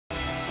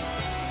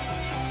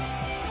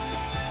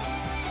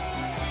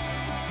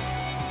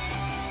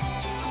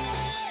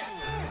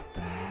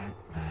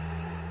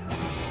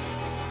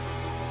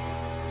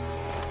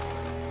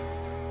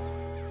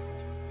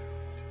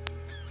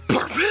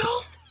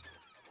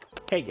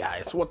Hey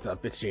guys, what's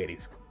up? It's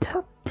JD's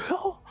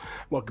Purple.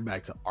 Welcome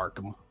back to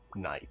Arkham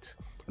Knight,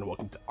 and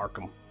welcome to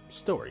Arkham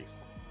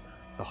Stories,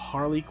 the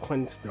Harley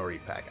Quinn story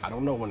pack. I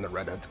don't know when the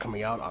Red Dead's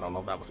coming out. I don't know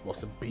if that was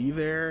supposed to be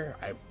there.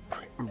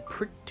 I'm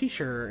pretty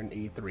sure in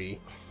E3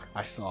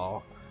 I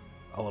saw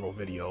a little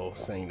video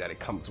saying that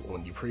it comes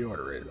when you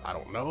pre-order it. I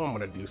don't know. I'm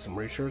gonna do some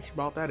research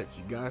about that. If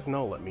you guys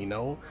know, let me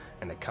know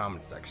in the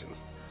comment section.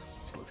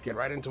 So let's get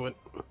right into it.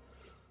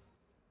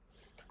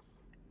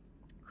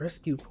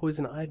 Rescue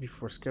Poison Ivy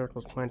before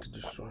Scarecrow's plan to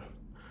destroy.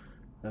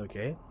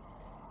 Okay.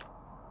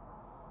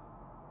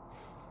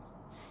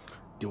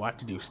 Do I have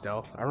to do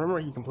stealth? I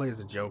remember you can play as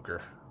a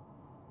Joker.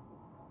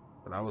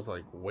 But I was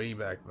like way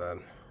back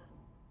then.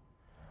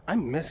 I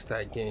missed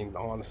that game,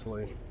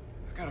 honestly.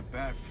 I got a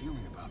bad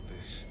feeling about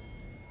this.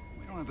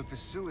 We don't have the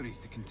facilities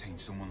to contain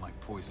someone like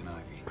Poison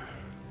Ivy.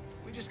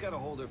 We just gotta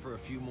hold her for a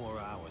few more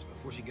hours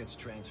before she gets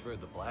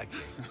transferred to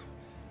Blackgate.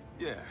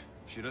 Yeah.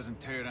 She doesn't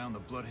tear down the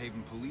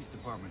Bloodhaven Police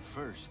Department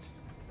first.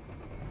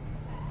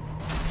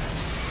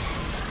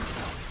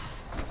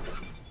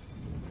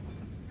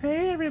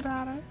 Hey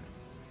everybody!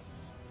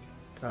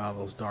 Ah,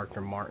 those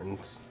Dr.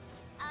 Martens.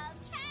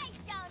 Okay,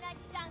 donut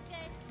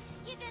dunkers.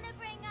 You gonna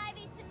bring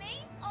Ivy to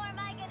me, or am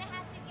I gonna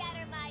have to get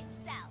her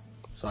myself?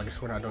 So I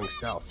guess we're not doing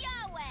stealth.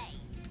 Your way.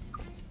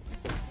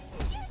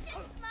 You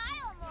should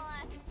smile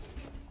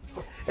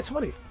more. It's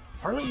funny,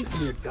 Harley used to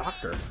be a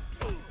doctor.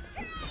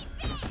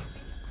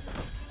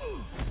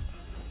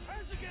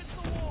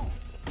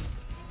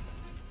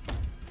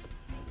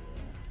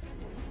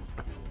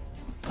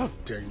 How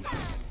dare you?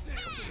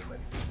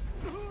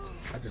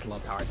 I just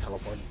love how I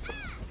teleport.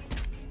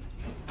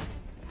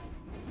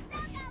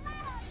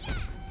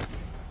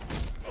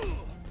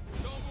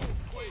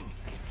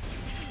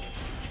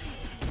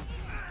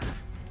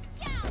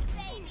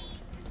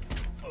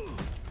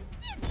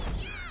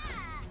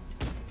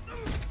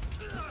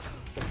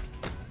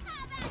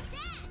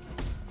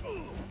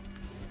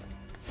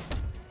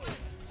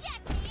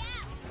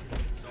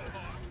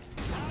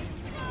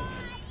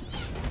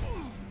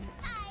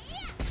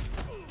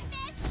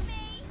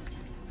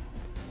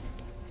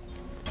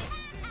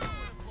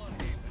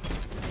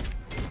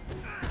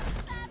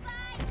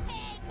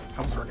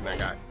 I was wrecking that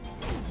guy.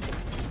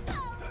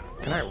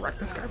 Can I wreck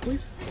this guy, please?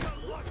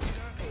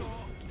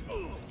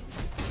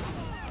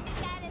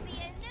 Gotta be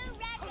a new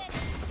record.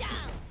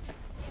 Jump.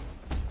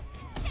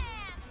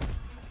 Damn.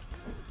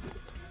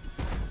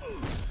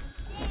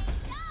 Ding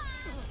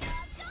dong,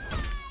 you're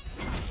gone.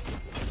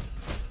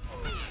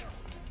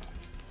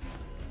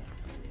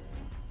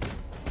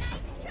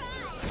 Nice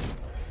try.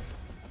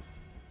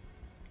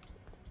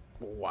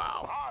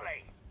 Wow.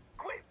 Harley,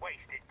 quit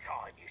wasting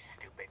time, you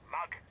stupid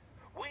mug.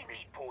 We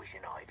need Poison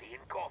Ivy in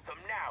Gotham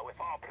now if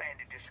our plan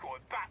to destroy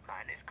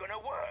Batman is gonna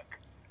work.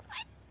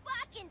 Quit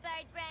squawking,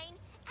 Bird Brain.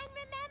 And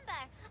remember,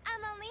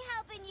 I'm only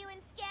helping you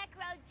and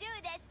Scarecrow do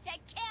this to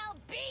kill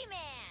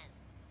B-Man.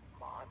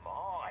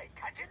 My,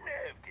 touch a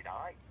nerve, did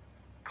I?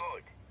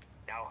 Good.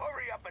 Now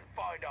hurry up and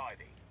find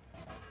Ivy.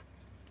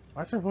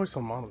 Why is her voice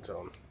so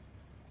monotone?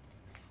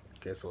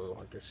 I guess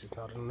she's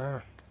not in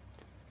there.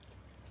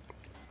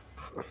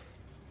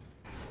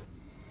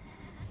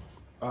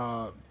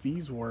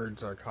 These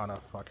words are kind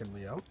of fucking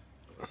me up.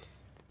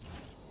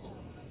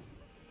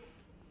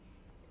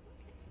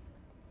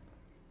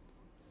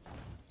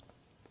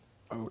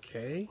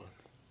 Okay.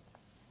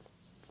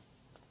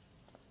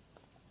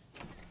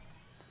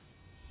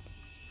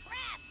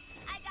 Crap!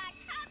 I got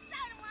cops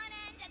on one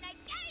end and a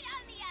gate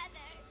on the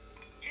other.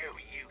 You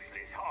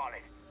useless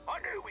harlot. I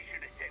knew we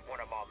should have sent one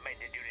of our men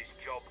to do this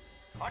job.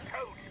 I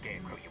told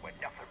Scarecrow you were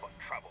nothing but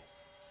trouble.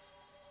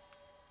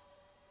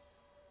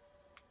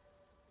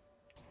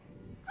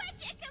 Quit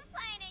your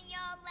complaining,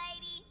 you old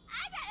lady.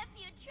 I got a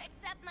few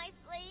tricks up my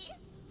sleeve.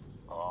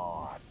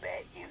 Oh, I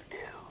bet you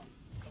do.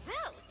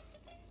 Gross.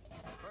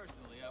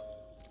 Personally,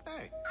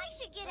 Hey, I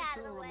should get that out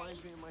of tune the way.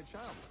 reminds me of my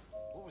childhood.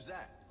 What was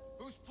that?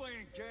 Who's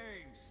playing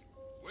games?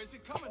 where's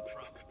it coming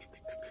from?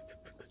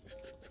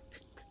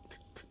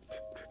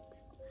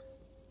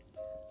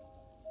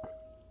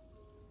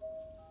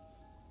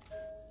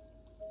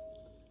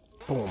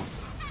 Boom.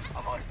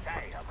 I must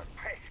say, I'm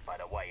impressed by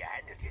the way you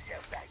handled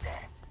yourself back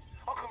there.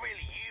 I could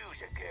really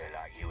use a girl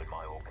like you in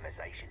my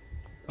organization.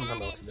 I don't Not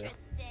know what to do.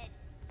 interested.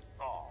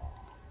 Oh,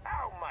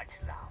 how much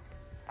love?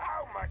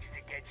 How much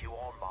to get you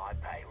on my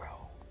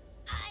payroll?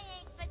 I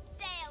ain't for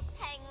sale,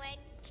 Penguin.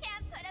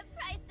 Can't put a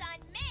price on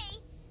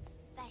me.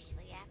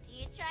 Especially after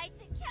you tried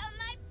to kill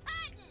my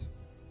puddin'.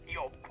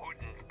 Your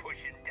pudding's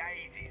pushing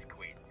daisies,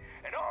 Quinn,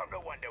 and I'm the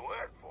one to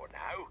work for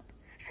now.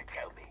 So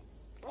tell me,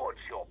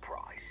 what's your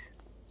price?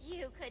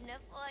 You couldn't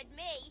afford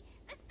me.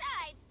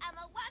 Besides, I'm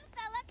a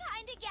one-fella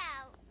kind of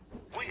gal.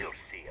 We'll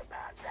see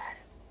about that.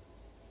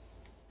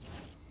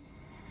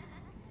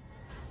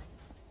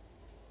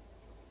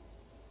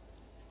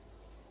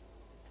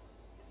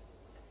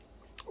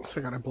 So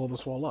I gotta blow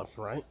this wall up,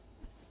 right?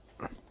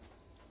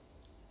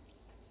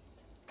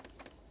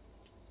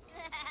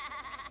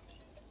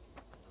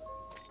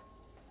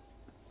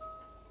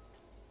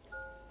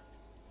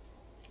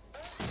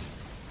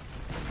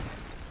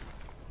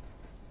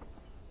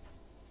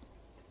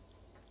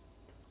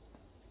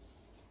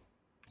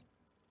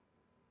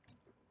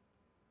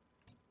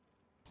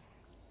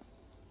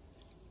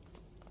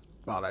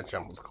 Wow, that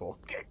jump was cool.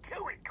 Get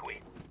to it,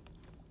 Quinn.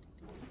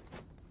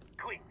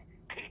 Quinn,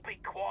 keep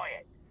it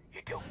quiet.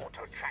 You don't want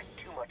to attract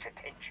too much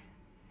attention.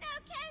 No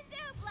can do,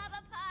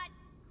 Blubberpod.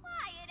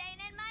 Quiet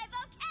ain't in my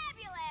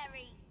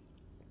vocabulary.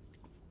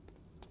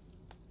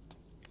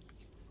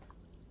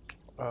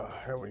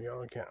 Here we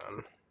go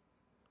again.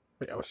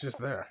 Wait, I was just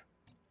there.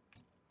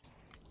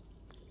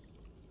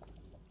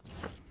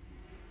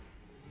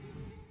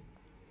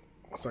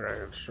 Looks like I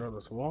can destroy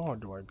this wall, or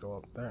do I go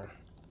up there?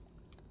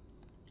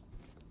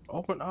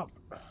 Open up!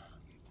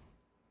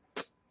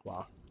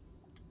 Wow.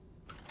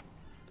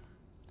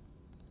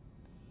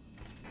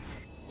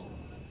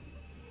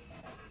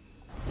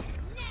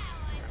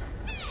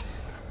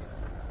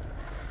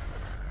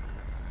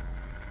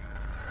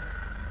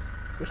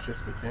 This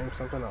just became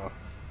something else.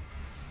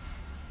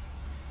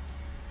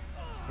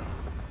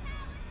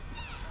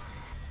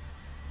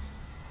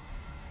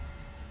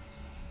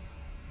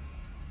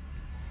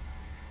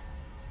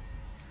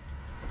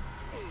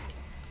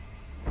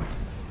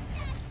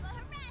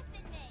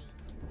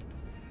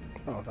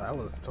 Oh, that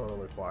was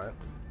totally quiet.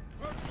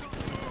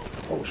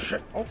 Oh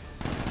shit! Oh!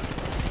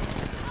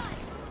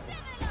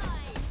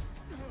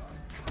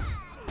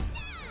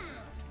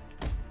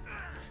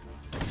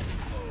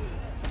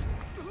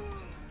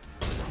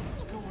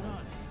 What's going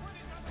on?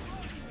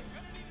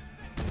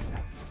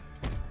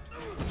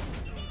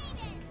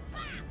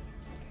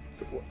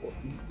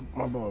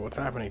 My boy, what's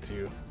happening to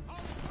you?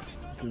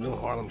 It's a new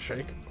Harlem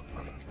Shake.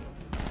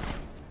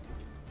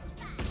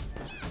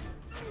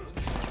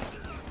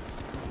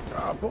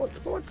 Bullets,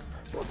 bullets!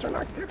 Bullets are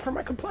not good for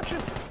my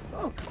complexion!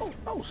 Oh,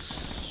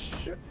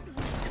 shit!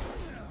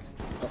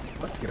 Oh,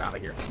 let's get out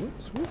of here.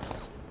 Whoops, whoops.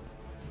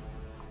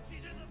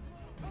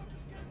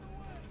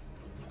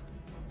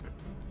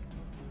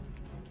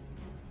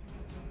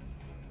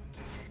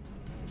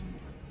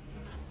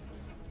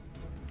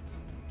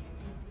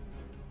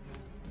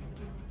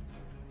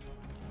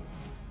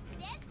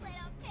 This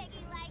little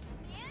piggy likes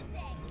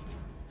music.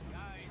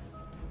 Guys,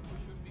 we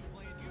shouldn't be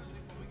playing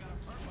music when we got a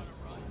perp on a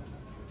run.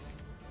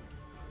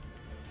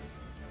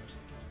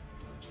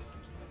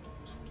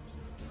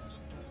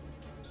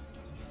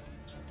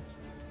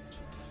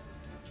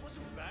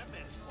 Wasn't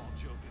Batman's fault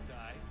Joker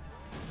died.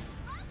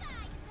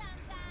 Bye-bye, some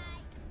guy.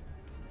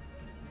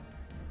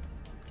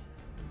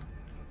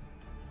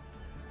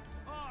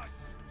 Oh,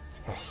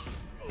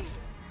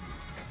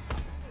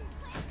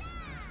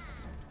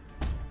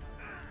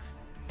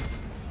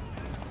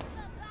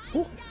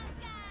 Ooh.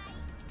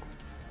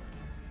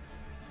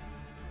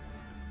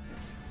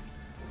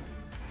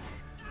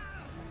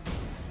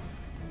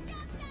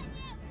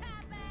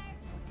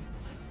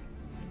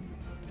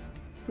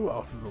 Who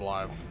else is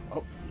alive?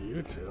 Oh,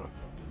 you two.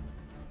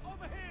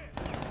 over here!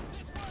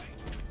 This way!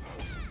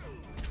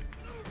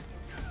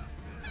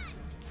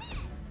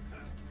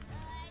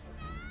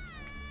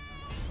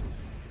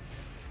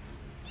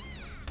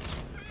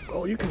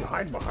 Oh, you can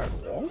hide behind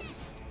walls?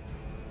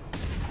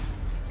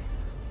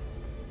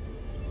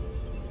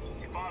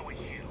 If I was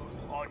you,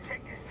 I'd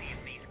check to see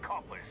if these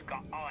coppers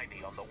got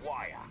Ivy on the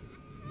wire.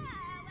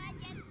 I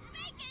can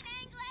speak in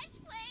English,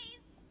 please.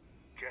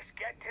 Just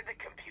get to the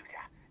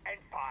computer and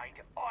find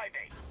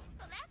Ivy.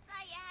 Well, that's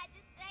all you had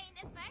to say in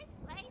the first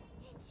place.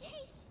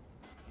 Sheesh.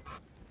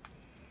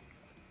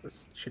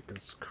 This chick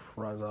is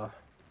crazy.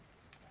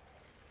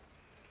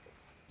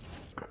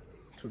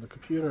 So the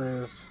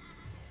computer is...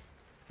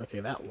 Okay,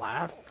 that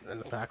laugh in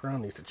the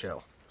background needs to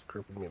chill. It's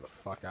creeping me the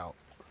fuck out.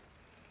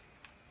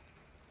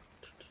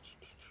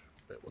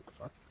 Wait, what the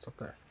fuck? What's up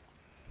there?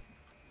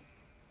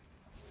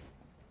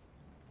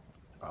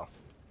 Oh.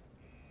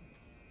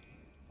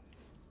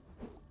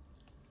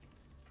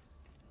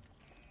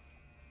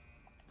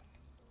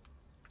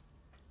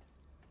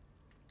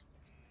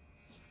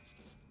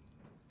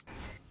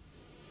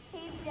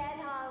 He's dead,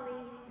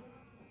 Harley.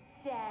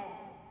 Dead.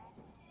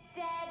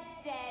 Dead,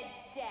 dead,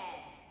 dead.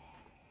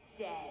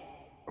 Dead.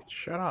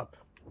 Shut up.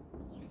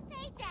 You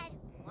say dead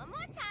one more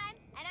time,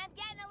 and I'm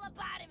getting a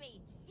lobotomy.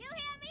 You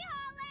hear me,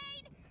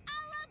 Harlene? A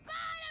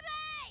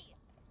lobotomy!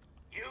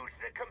 Use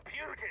the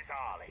computers,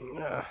 Harley.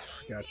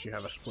 Forgot you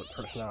have a split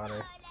personality.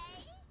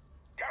 Harlene?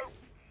 Don't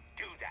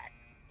do that.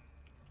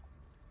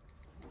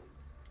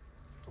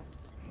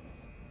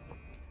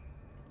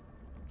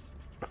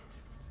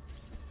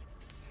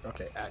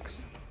 Okay,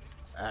 X.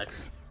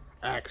 X.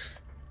 X.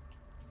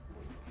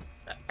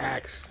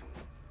 X.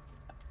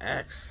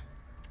 X.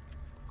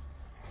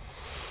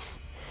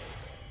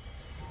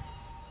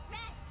 Red,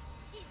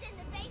 she's in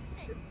the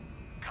basement.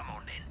 Come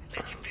on then,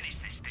 let's finish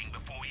this thing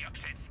before we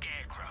upset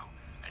Scarecrow.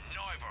 And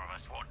neither of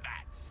us want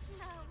that.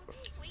 No,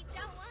 we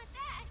don't want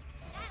that.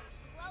 That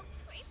bloke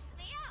creeps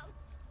me out.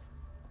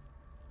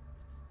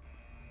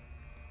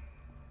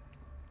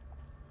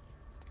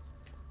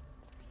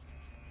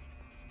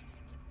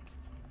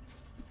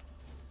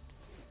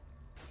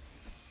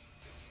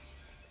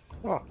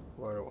 Oh,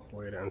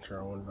 way to enter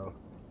our window.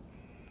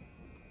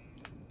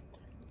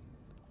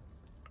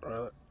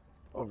 Alright,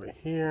 over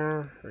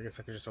here. I guess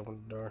I could just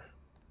open the door.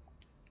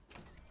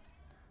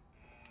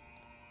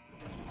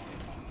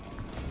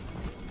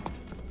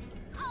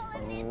 All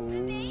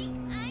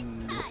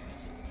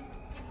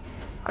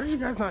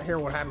you guys not hear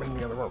what happened in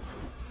the other room?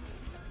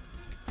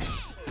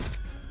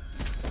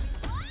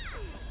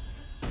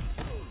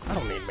 I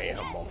don't need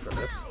mayhem mode for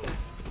this.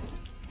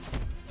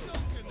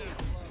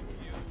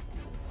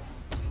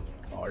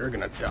 Oh, you're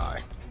gonna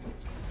die.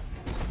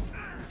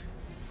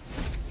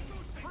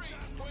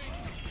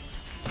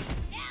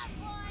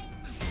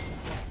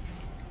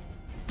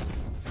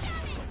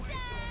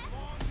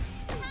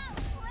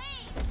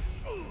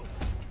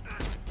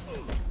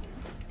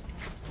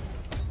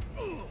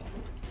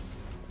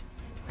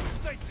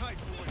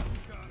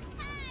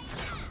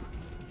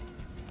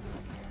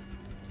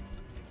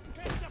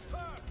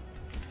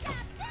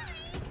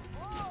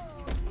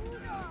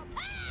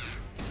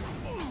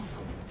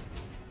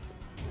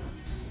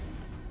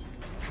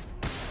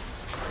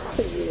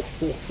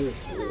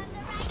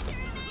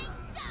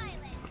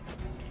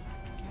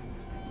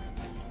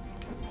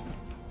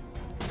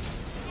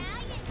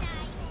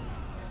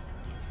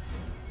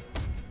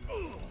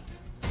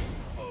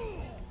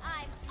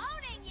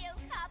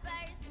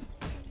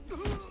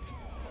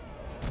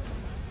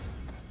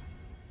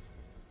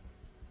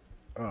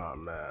 Oh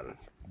man,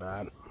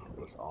 that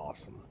was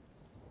awesome.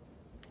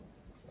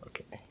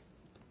 Okay.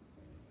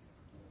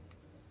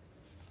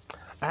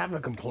 I have a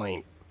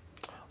complaint.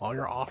 All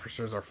your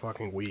officers are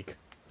fucking weak.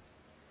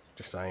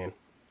 Just saying.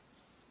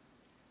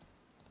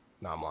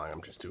 No, I'm lying,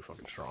 I'm just too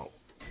fucking strong.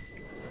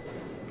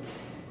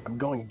 I'm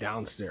going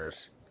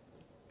downstairs.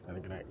 I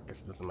guess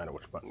it doesn't matter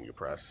which button you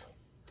press.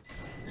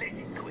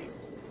 Listen, Queen.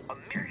 A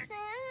million...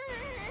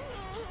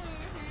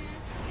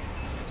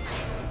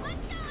 What's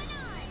going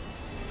on?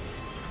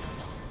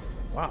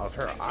 Wow,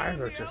 her eyes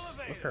are just...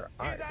 Look at her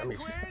eyes. I mean,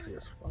 she's sexy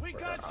as fuck We for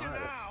got her you eyes.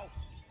 now.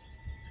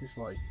 She's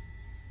like...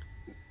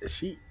 Is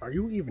she... Are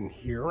you even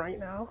here right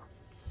now?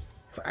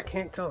 I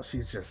can't tell if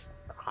she's just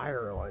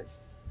higher, like...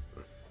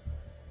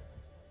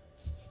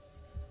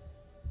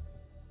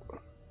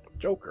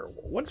 Joker,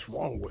 what's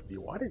wrong with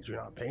you? Why did you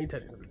not pay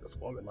attention to this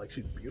woman? Like,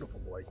 she's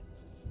beautiful, like...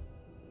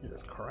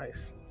 Jesus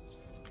Christ.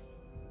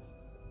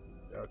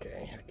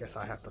 Okay, I guess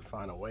I have to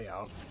find a way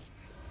out.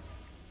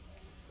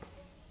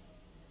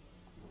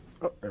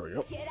 Oh, there we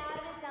go. Get out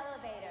of this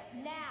elevator,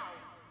 now!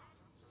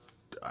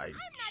 I I'm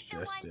not the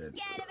just one did.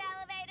 scared of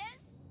elevators.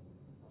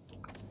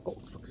 Oh,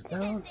 look at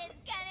down. This is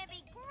gonna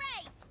be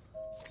great.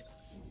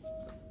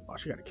 Oh,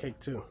 she got a cake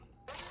too.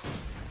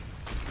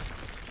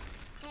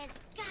 There's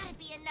gotta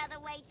be another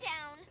way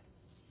down.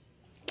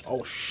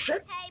 Oh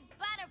shit! Hey,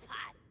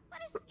 Butterpot,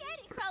 what does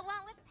Scarecrow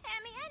want with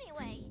Pammy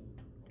anyway?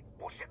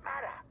 What's it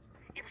matter?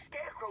 If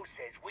Scarecrow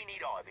says we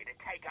need Ivy to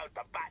take out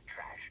the bat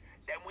trash,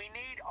 then we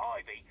need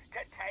Ivy to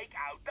take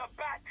out the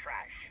bat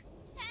trash.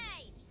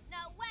 Hey,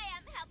 no way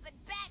I'm helping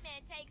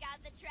Batman take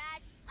out the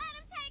trash. Let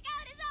him take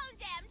out his own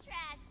damn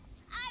trash.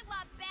 I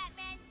want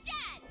Batman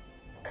dead.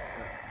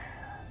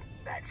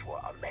 That's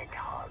what I meant,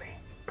 Harley.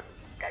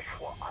 That's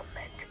what I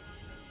meant.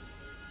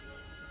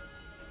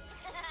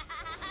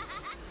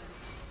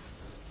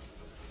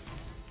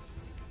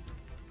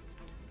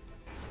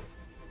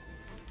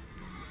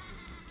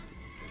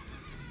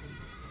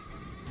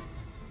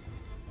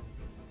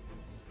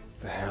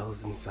 The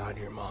hell's inside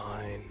your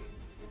mind?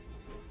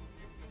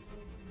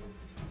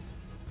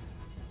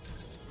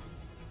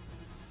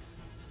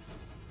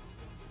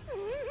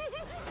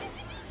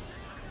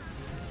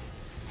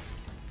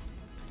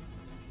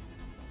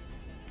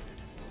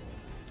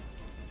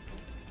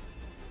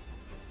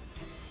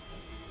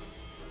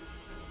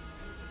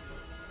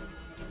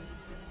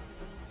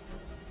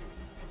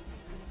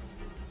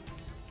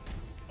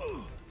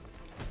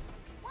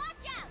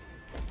 Watch out!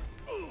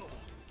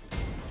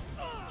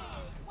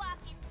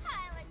 Walking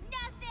pile of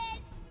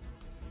nothing.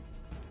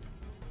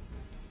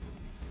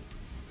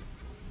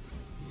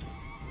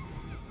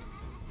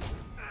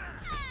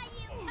 Ah,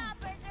 you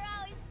coppers are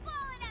always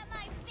falling at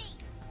my feet.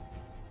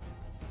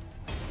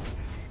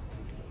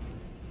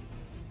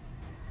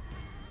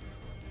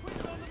 Quick,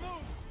 on the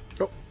move.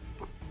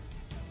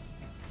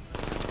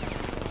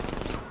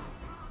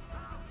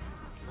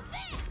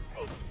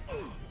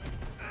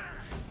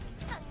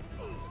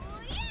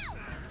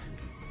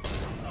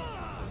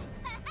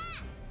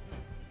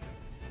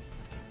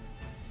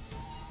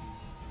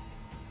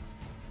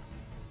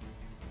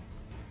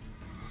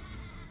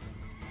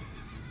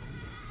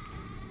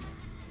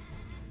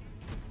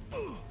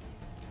 Oh,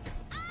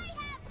 I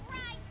have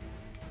rights.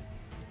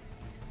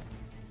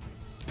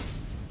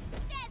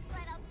 This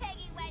little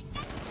piggy went.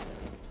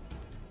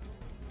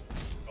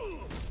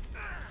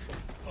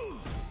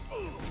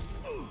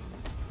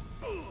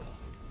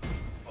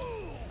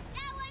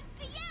 That one's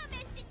for you,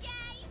 Mr. J.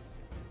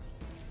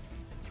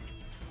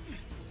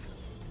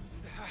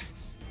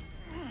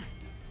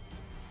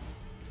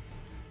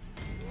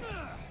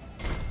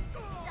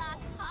 Doc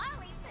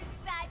Harley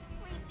prescribed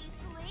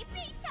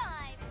sleepy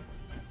time.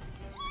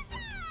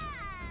 Huzzah!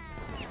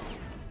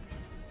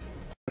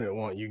 I didn't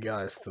want you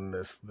guys to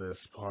miss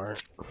this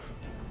part.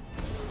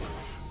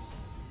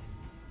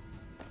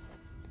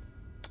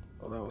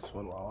 Well, that was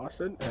fun while I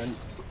lost it, and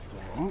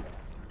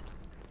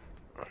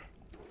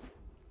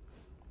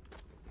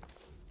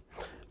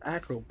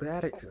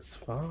acrobatics is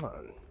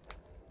fun.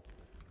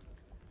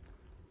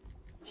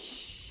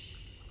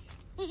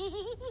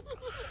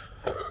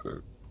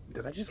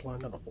 Did I just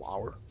land on a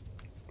flower?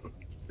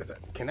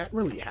 Can that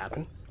really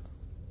happen?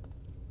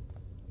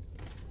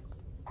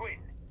 Quinn,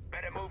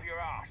 better move your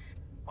ass.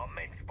 Our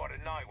men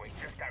spotted Nightwing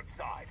just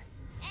outside.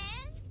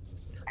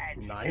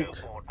 And Night? you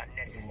don't want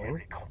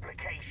unnecessary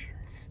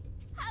complications.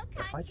 How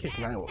If I kick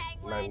Penguin?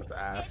 Nightwing's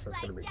ass, It's that's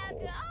like gonna be cool.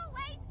 Joker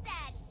always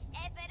said,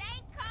 if it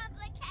ain't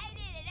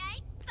complicated, it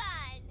ain't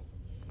fun.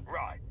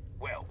 Right,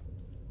 well,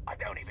 I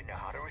don't even know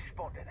how to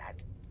respond to that.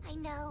 I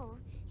know.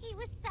 He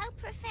was so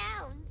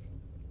profound.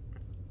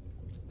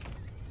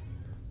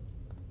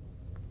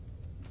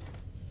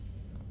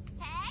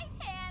 Hey,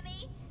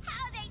 Tammy.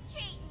 How they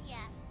treating ya?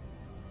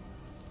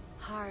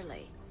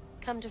 Harley,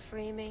 come to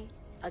free me?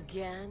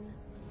 Again?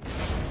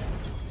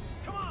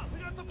 Come on, we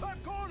got the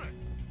back corner.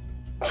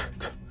 What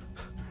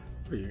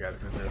are you guys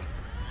gonna do?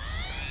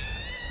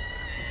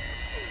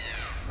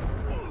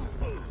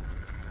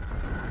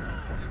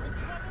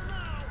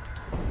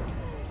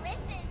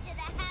 Listen to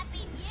the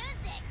happy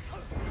music.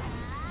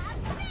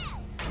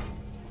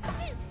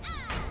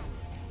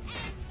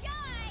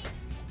 Enjoy.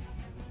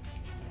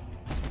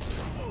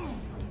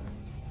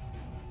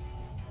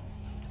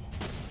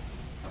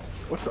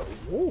 What the?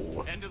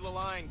 Whoa! End of the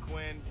line,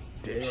 Quinn.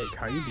 Dick,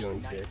 how you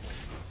doing, Dick?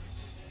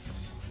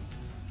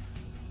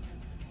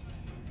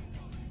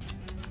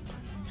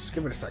 Just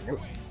give it a second.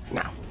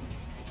 Now.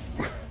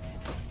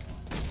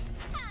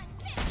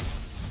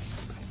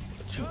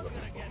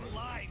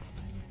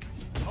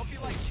 Hope you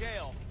like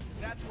jail, because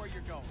that's where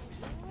you're going.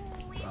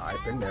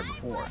 I've been there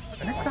before,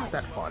 and it's not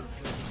that fun.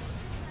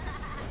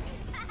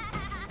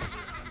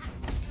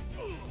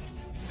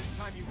 This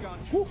time you've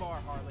gone too far,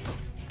 Harley.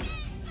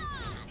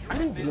 I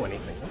didn't do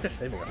anything. I'm just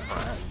saving a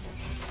friend.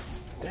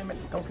 Damn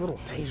it, those little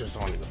tasers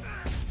on you.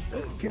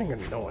 They're getting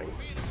annoying.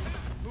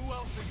 Who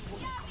else are you?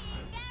 You're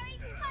being very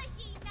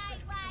pushy,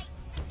 Nightlight.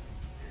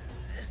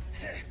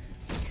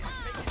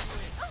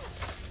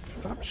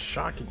 Stop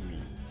shocking me.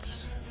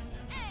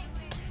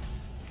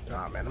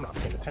 Ah, man, I'm not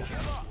paying attention.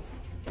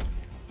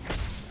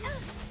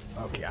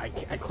 Okay,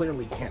 I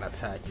clearly can't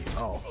attack you.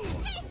 Oh.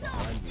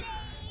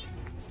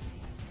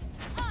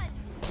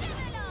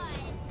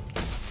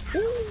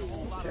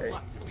 Okay.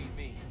 Luck to beat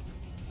me.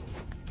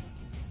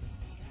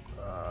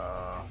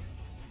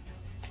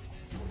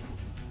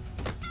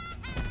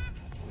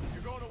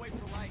 You're going away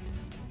for life.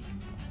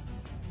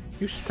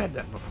 You said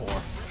that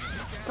before.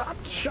 Stop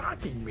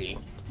shocking me.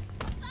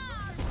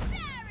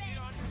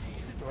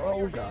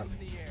 Oh god.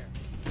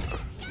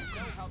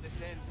 How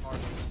this ends, Harley.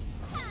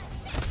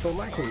 So,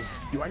 Michael,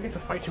 do I get to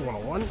fight you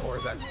one-on-one, or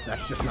is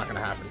that's just not gonna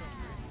happen?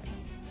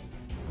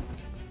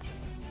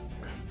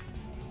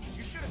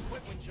 You should have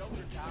quit when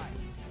Joker died.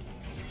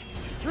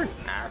 You're an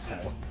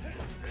asshole.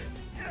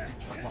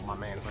 I want my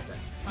man like that.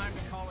 Time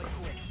to call it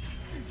quits.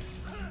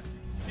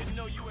 Didn't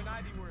know you and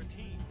Ivy were a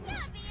team.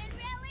 You're being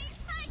really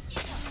pushy.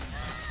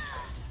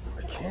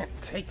 I can't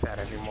take that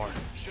anymore.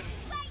 Should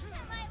have. Wait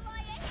till my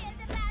lawyer hears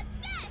about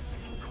this.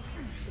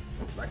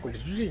 Michael,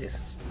 did you get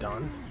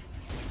stunned?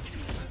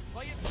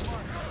 Play it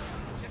smart,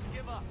 Harley. Just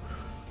give up.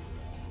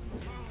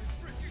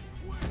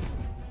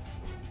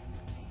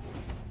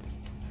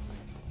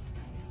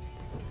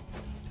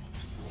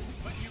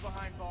 Put you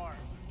behind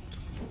bars.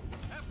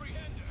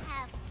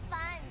 Have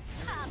fun,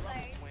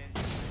 coppers. Quinn.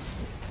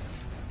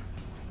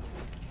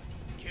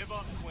 Give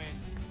up, Quinn.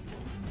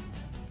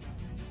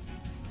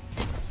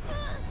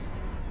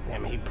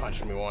 Damn, he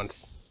punched me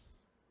once.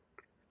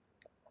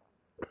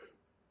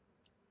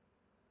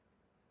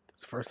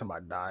 It's the first time I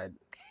died.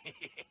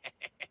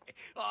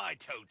 I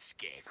told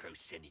Scarecrow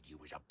sending you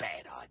was a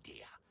bad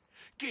idea.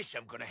 Guess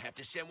I'm gonna have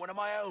to send one of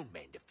my own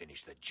men to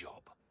finish the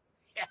job.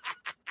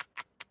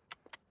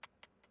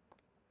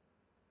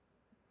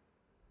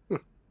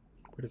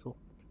 Pretty cool.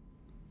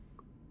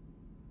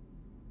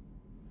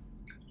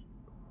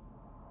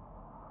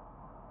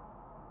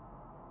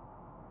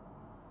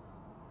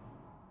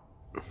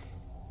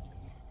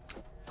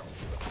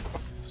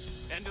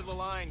 End of the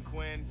line,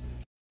 Quinn.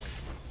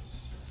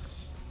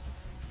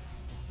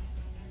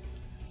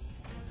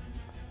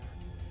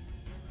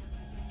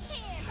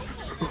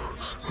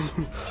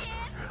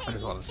 I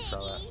just wanted to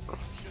show that.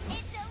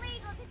 It's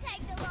illegal to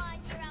take the law in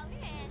your own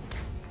hands.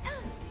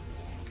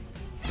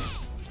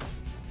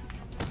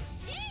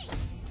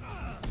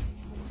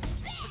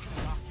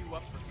 Lock you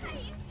up for Are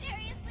you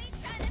seriously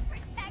trying to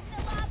protect the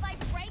law by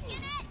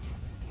breaking it?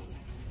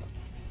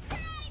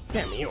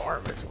 Damn, you are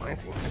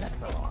vigilante. That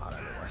fell out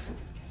anyway.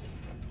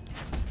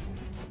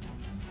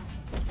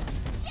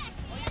 Check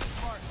it.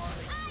 smart,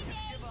 Harley. I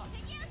Just give up.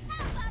 could use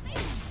help, Bubby.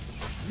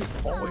 You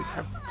always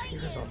have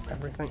tears on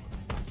everything.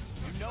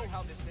 You know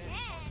how this ends.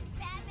 And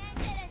Batman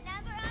did a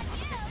number on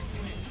you.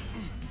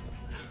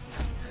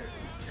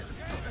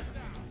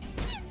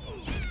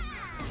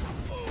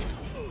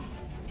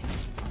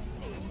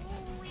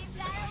 We've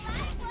got a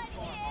live one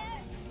here.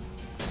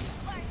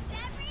 Works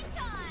every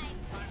time.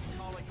 Time to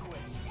call it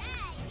quits.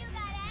 Hey, you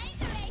got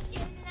anger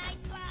issues,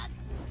 Nightbug.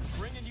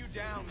 Bringing you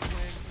down,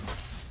 Quinn.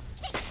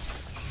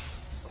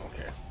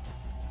 Okay.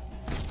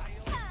 Like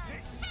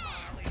Tiger.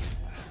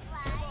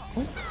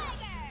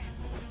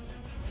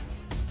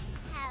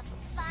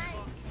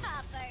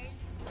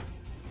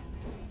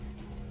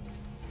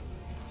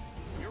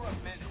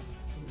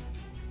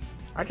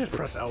 I just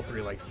pressed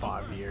L3 like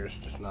 5 years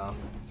just now.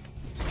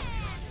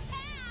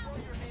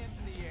 Hold your hands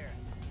in the air.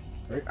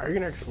 Are you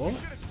gonna explode? You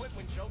should have quit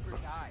when Joker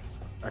died.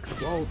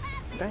 Explode.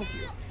 Thank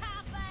you.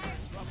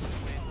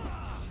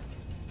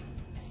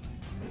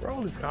 Where are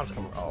all these cops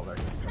coming? Oh, there.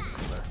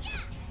 There.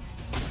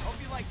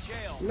 Hope you like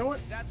jail. You know what?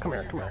 'cause that's Come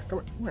where here, you're come here,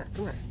 going. come here,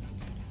 come here, come here.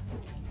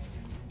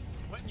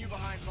 Putting you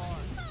behind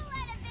bars.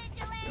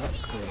 Yep,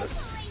 screw this.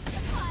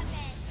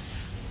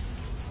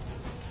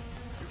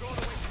 You're going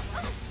away from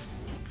home.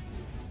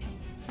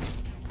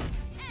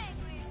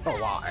 Oh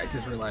wow, I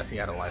just realized he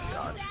had a life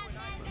dodge.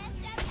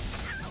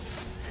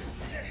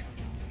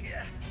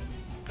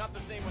 It's not the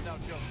same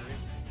without Joker,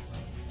 is it?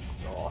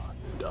 Oh,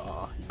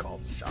 duh, he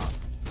called the shot.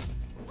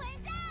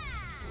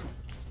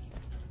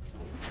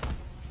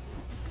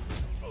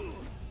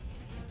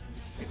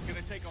 It's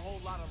gonna take a whole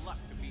lot of luck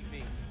to beat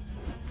me.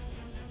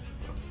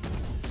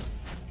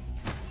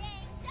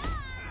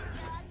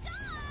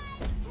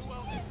 Who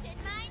else?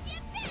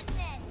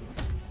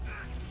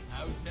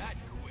 How's that,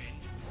 Quinn?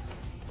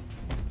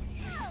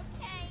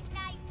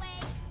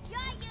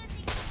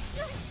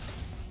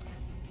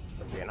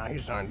 Yeah, now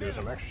he's trying to do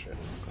some extra shit.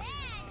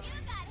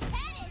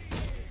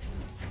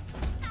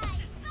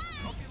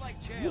 Hope you like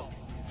jail,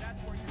 because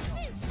that's where you're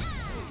going.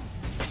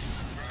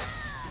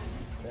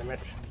 Damn it.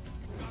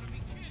 Gotta be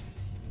kidding.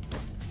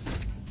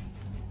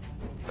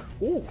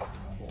 Ooh,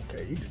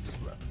 okay, he just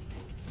left.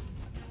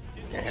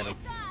 Can't hit him.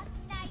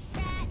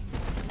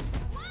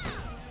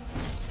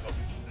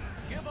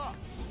 Give up.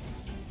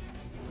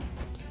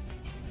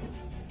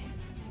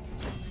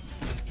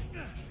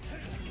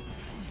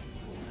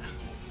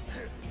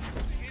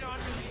 Get on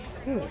your knees.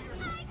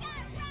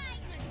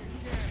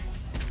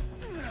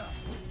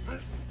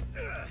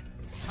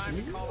 Time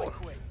to call it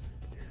quits.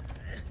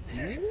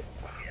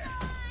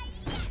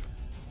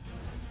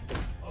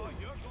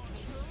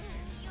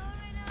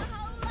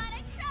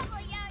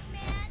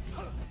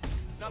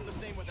 It's not the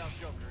same without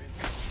Joker, is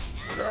it?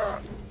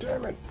 God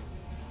damn it.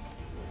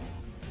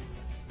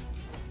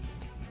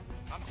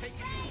 I'm taking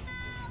you.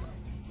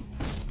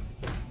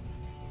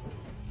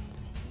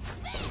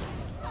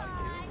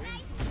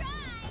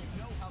 You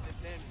know how this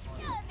ends,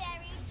 Harley.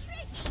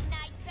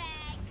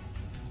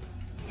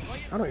 Play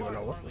it I don't even smart,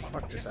 know what the Harley.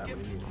 fuck just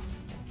happened to you.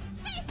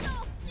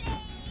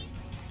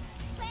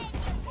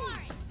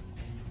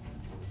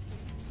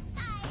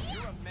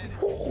 You're a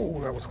menace.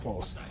 Oh, that was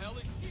close. The hell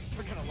is she?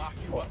 We're gonna lock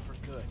you up for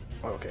good.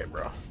 Okay,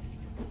 bro.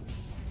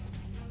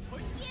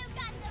 Put You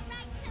got the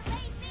right to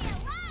leave me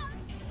alone.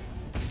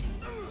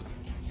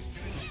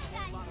 You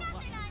got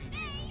nothing on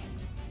me.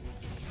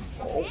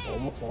 Oh,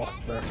 almost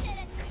lost there.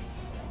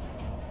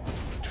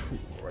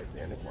 Right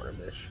there in the corner,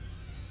 bitch.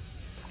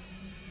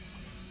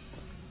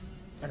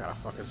 I got a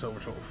fucking silver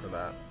shoulder for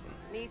that.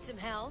 Need some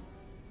help?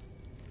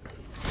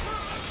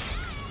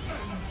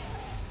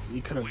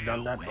 You could have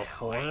done that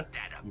before.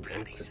 You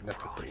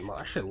insignificant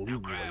mother. I should leave you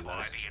in Grab there.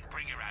 Ivy and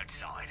bring her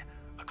outside.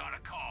 I got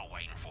a car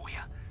waiting for you.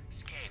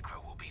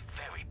 Scarecrow will be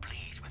very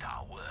pleased with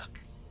our work.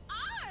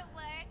 Our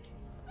work?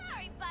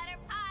 Sorry,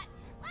 Butterpot.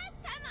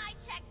 Last time I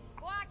checked,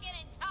 walking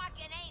and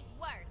talking ain't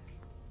work.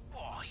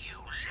 Oh, you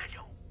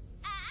little.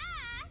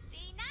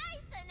 Be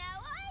nice and no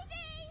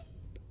Ivy.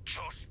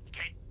 Just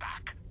get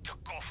back to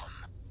Gotham.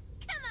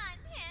 Come on,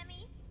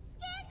 Pammy.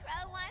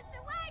 Scarecrow wants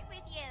a word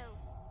with you.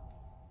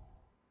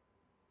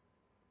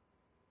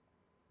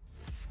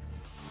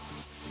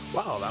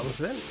 Wow, that was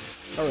it.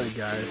 Alright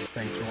guys,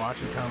 thanks for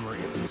watching. Comment,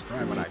 rate, and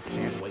subscribe, and I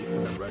can't wait for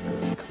the Red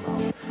Hood to come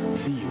out.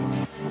 See you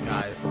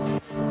guys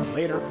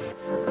later.